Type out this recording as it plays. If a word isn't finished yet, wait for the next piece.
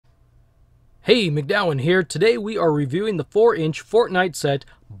Hey, MacDowin here. Today we are reviewing the 4-inch Fortnite set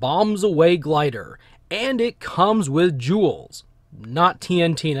Bombs Away Glider, and it comes with Jules, not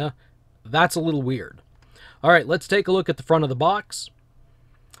TNTina. That's a little weird. Alright, let's take a look at the front of the box.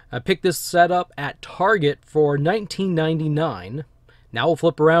 I picked this set up at Target for $19.99. Now we'll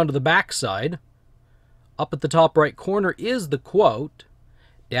flip around to the back side. Up at the top right corner is the quote.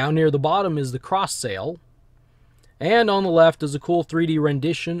 Down near the bottom is the cross sale. And on the left is a cool 3D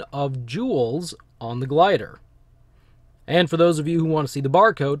rendition of Jules on the glider. And for those of you who want to see the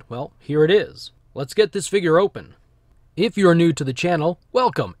barcode, well, here it is. Let's get this figure open. If you are new to the channel,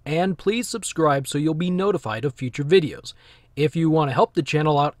 welcome, and please subscribe so you'll be notified of future videos. If you want to help the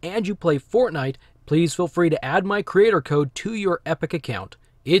channel out and you play Fortnite, please feel free to add my creator code to your Epic account.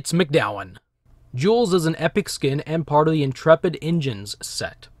 It's MacDowin. Jules is an epic skin and part of the Intrepid Engines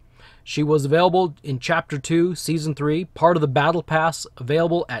set. She was available in Chapter 2, Season 3, part of the Battle Pass,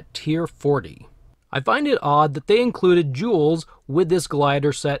 available at Tier 40. I find it odd that they included Jules with this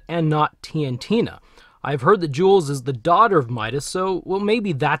glider set and not TNTina. I've heard that Jules is the daughter of Midas, so, well,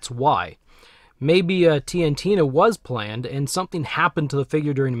 maybe that's why. Maybe TNTina was planned and something happened to the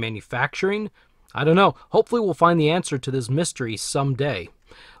figure during manufacturing? I don't know. Hopefully we'll find the answer to this mystery someday.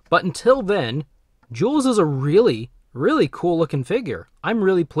 But until then, Jules is a really cool looking figure. I'm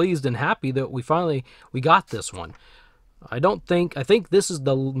really pleased and happy that we got this one. I think this is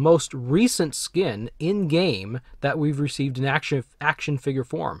the most recent skin in game that we've received in action figure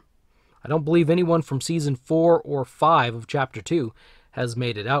form. I don't believe anyone from season 4 or 5 of chapter 2 has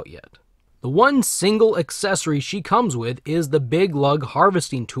made it out yet. The one single accessory she comes with is the big lug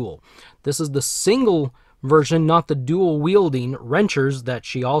harvesting tool. This is the single version, not the dual wielding wrenchers that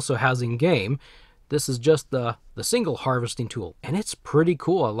she also has in game. This is just the single harvesting tool, and it's pretty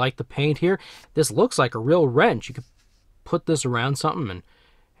cool. I like the paint here. This looks like a real wrench. You could put this around something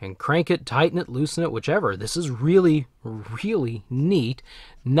and crank it, tighten it, loosen it, whichever. This is really neat.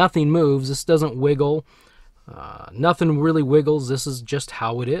 Nothing moves. This doesn't wiggle. Nothing really wiggles. This is just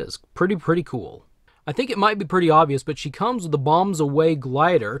how it is. Pretty cool. I think it might be pretty obvious, but she comes with the Bombs Away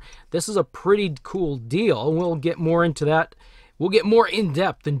glider. This is a pretty cool deal, and we'll get more into that. We'll get more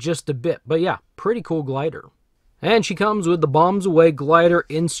in-depth in just a bit, but yeah, pretty cool glider. And she comes with the Bombs Away glider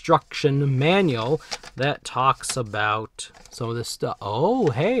instruction manual that talks about some of this stuff. Oh,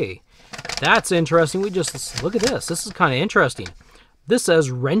 hey, that's interesting. Look at this. This is kind of interesting. This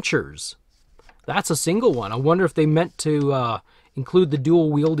says wrenchers. That's a single one. I wonder if they meant to include the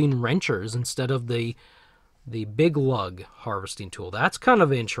dual-wielding wrenchers instead of the big lug harvesting tool. That's kind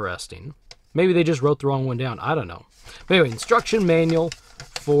of interesting. Maybe they just wrote the wrong one down. I don't know. But anyway, instruction manual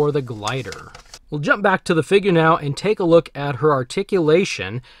for the glider. We'll jump back to the figure now and take a look at her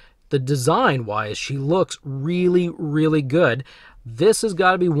articulation. The design-wise, she looks really good. This has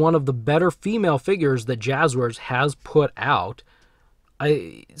got to be one of the better female figures that Jazwares has put out.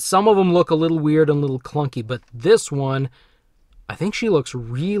 Some of them look a little weird and a little clunky, but this one, I think she looks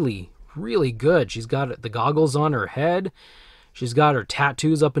really good. She's got the goggles on her head. She's got her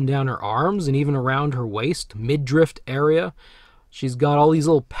tattoos up and down her arms and even around her waist, midriff area. She's got all these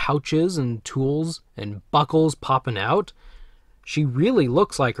little pouches and tools and buckles popping out. She really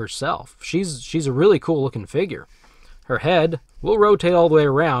looks like herself. She's a really cool looking figure. Her head will rotate all the way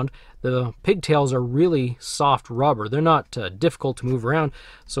around. The pigtails are really soft rubber. They're not difficult to move around.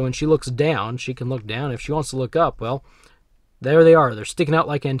 So when she looks down, she can look down. If she wants to look up, well, there they are. They're sticking out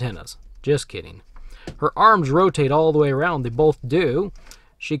like antennas. Just kidding. Her arms rotate all the way around. They both do.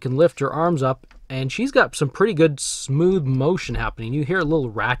 She can lift her arms up, and she's got some pretty good smooth motion happening. You hear a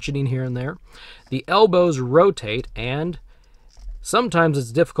little ratcheting here and there. The elbows rotate, and sometimes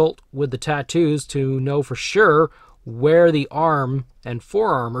it's difficult with the tattoos to know for sure where the arm and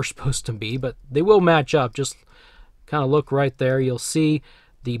forearm are supposed to be, but they will match up. Just kind of look right there. You'll see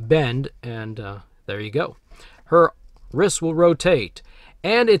the bend, and there you go. Her wrists will rotate.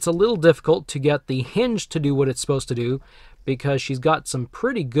 And it's a little difficult to get the hinge to do what it's supposed to do because she's got some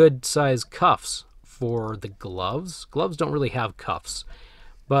pretty good size cuffs for the gloves. Gloves don't really have cuffs,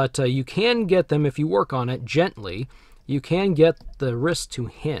 but you can get them if you work on it gently. You can get the wrist to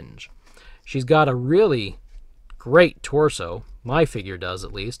hinge. She's got a really great torso. My figure does,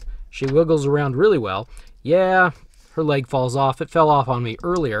 at least. She wiggles around really well. Yeah, her leg falls off. It fell off on me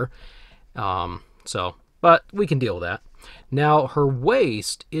earlier, but we can deal with that. Now, her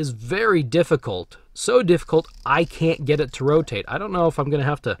waist is very difficult. So difficult, I can't get it to rotate. I don't know if I'm going to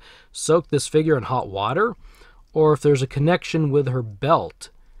have to soak this figure in hot water or if there's a connection with her belt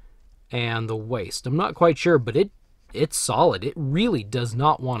and the waist. I'm not quite sure, but it's solid. It really does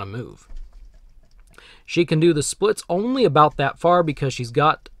not want to move. She can do the splits only about that far because she's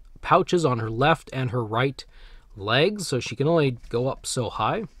got pouches on her left and her right legs, so she can only go up so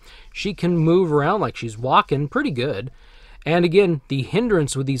high. She can move around like she's walking pretty good. And again, the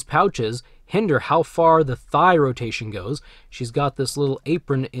hindrance with these pouches hinder how far the thigh rotation goes. She's got this little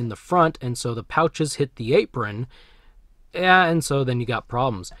apron in the front, and so the pouches hit the apron, and so then you got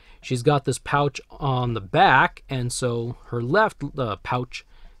problems. She's got this pouch on the back, and so her left pouch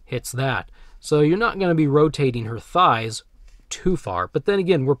hits that. So you're not going to be rotating her thighs too far. But then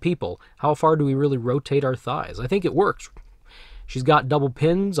again, we're people. How far do we really rotate our thighs? I think it works. She's got double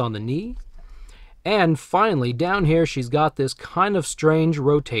pins on the knee. And finally, down here, she's got this kind of strange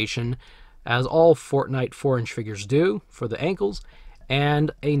rotation, as all Fortnite 4-inch figures do, for the ankles,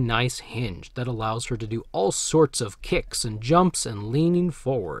 and a nice hinge that allows her to do all sorts of kicks and jumps and leaning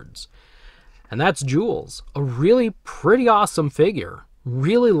forwards. And that's Jules, a really pretty awesome figure.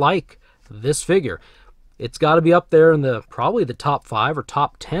 Really like this figure. It's got to be up there in probably the top 5 or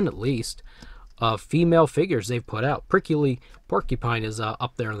top 10 at least of female figures they've put out. Prickly Porcupine is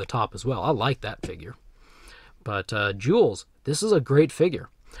up there in the top as well. I like that figure. But Jules, this is a great figure.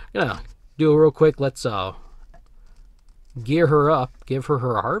 I'm gonna do it real quick. Let's gear her up, give her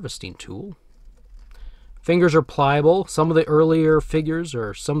her harvesting tool. Fingers are pliable. Some of the earlier figures,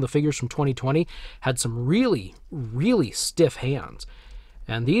 or some of the figures from 2020, had some really, really stiff hands.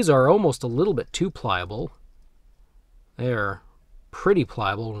 And these are almost a little bit too pliable. They're pretty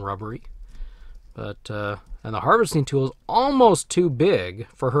pliable and rubbery. But, and the harvesting tool is almost too big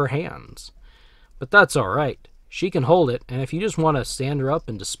for her hands. But that's all right. She can hold it, and if you just want to stand her up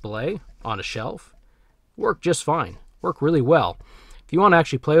and display on a shelf, work just fine. Work really well. If you want to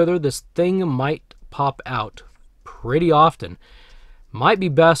actually play with her, this thing might pop out pretty often. Might be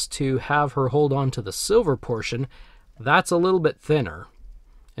best to have her hold on to the silver portion. That's a little bit thinner,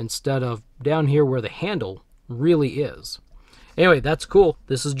 instead of down here where the handle really is. Anyway, that's cool.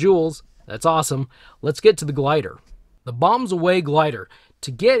 This is Jules. That's awesome. Let's get to the glider. The Bombs Away glider.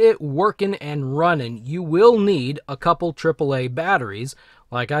 To get it working and running, you will need a couple AAA batteries,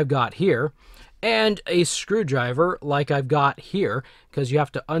 like I've got here, and a screwdriver, like I've got here, because you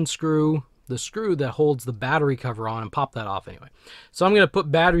have to unscrew the screw that holds the battery cover on and pop that off anyway. So I'm going to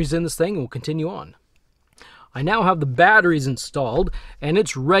put batteries in this thing and we'll continue on. I now have the batteries installed and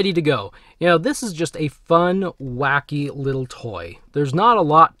it's ready to go. You know, this is just a fun, wacky little toy. There's not a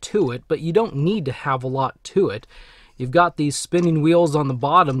lot to it, but you don't need to have a lot to it. You've got these spinning wheels on the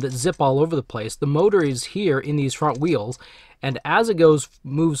bottom that zip all over the place. The motor is here in these front wheels, and as it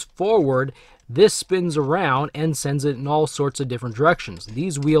moves forward, this spins around and sends it in all sorts of different directions.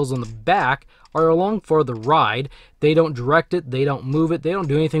 These wheels on the back are along for the ride. They don't direct it, they don't move it, they don't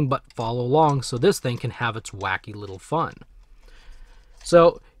do anything but follow along, so this thing can have its wacky little fun.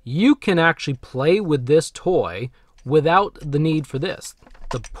 So you can actually play with this toy without the need for this.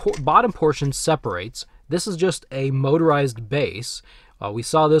 The bottom portion separates. This is just a motorized base. We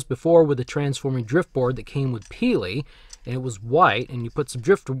saw this before with the transforming drift board that came with Peely, and it was white, and you put some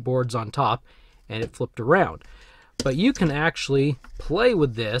drift boards on top, and it flipped around. But you can actually play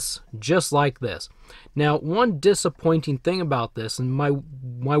with this just like this. Now, one disappointing thing about this, and my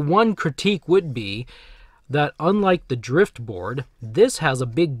one critique would be that unlike the drift board, this has a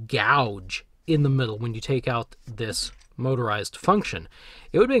big gouge in the middle when you take out this motorized function.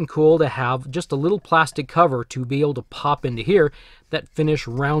 It would have been cool to have just a little plastic cover to be able to pop into here that finish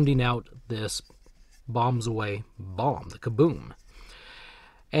rounding out this Bombs Away bomb, the kaboom.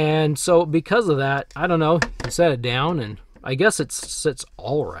 And so because of that, I don't know, you set it down and I guess it sits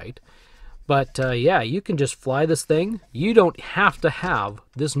all right. But yeah, you can just fly this thing. You don't have to have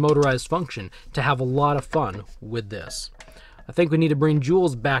this motorized function to have a lot of fun with this. I think we need to bring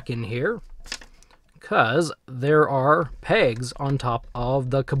Jules back in here, because there are pegs on top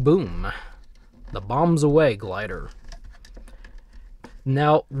of the kaboom, the Bombs Away glider.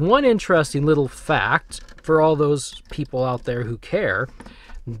 Now, one interesting little fact for all those people out there who care,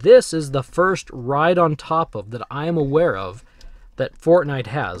 this is the first ride on top of that I am aware of that Fortnite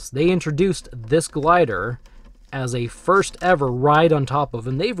has. They introduced this glider as a first ever ride on top of,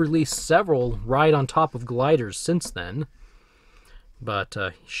 and they've released several ride on top of gliders since then. But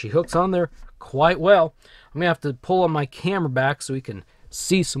she hooks on there quite well. I'm going to have to pull on my camera back so we can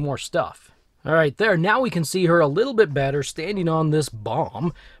see some more stuff. All right, there. Now we can see her a little bit better standing on this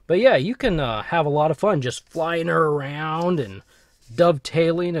bomb. But yeah, you can have a lot of fun just flying her around and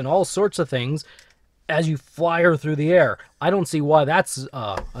dovetailing and all sorts of things as you fly her through the air. I don't see why that's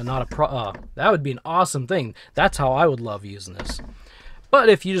not a that would be an awesome thing. That's how I would love using this. But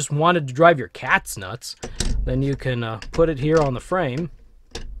if you just wanted to drive your cats nuts, then you can put it here on the frame.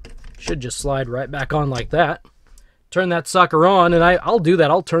 Should just slide right back on like that. turn that sucker on, and I'll do that.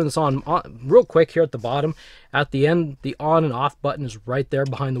 I'll turn this on real quick here at the bottom. At the end, the on and off button is right there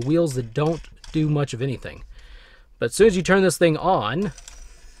behind the wheels that don't do much of anything. But as soon as you turn this thing on,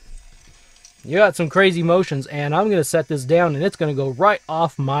 you got some crazy motions, and I'm going to set this down, and it's going to go right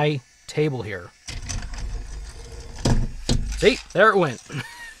off my table here. See? There it went.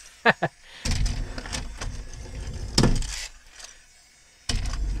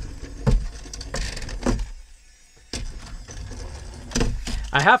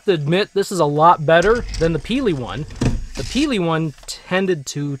 I have to admit, this is a lot better than the Peely one. The Peely one tended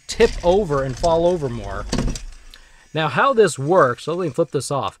to tip over and fall over more. Now, how this works, so let me flip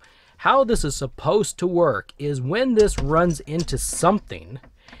this off. How this is supposed to work is when this runs into something,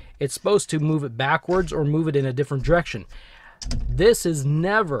 it's supposed to move it backwards or move it in a different direction. This is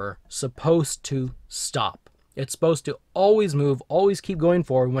never supposed to stop. It's supposed to always move, always keep going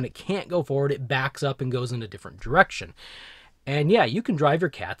forward. When it can't go forward, it backs up and goes in a different direction. And yeah, you can drive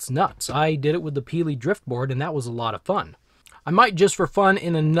your cats nuts. I did it with the Peely Driftboard, and that was a lot of fun. I might just for fun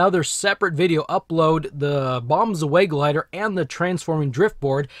in another separate video upload the Bombs Away glider and the transforming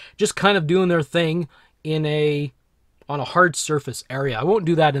driftboard, just kind of doing their thing on a hard surface area. I won't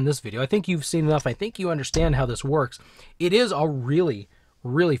do that in this video. I think you've seen enough. I think you understand how this works. It is a really,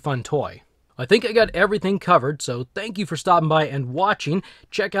 really fun toy. I think I got everything covered, so thank you for stopping by and watching.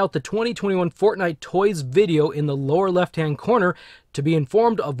 Check out the 2021 Fortnite Toys video in the lower left-hand corner to be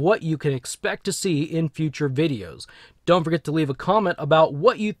informed of what you can expect to see in future videos. Don't forget to leave a comment about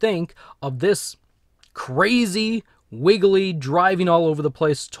what you think of this crazy, wiggly, driving all over the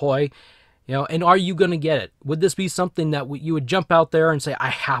place toy. You know, and are you going to get it? Would this be something that you would jump out there and say, I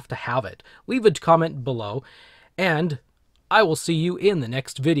have to have it? Leave a comment below, and I will see you in the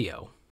next video.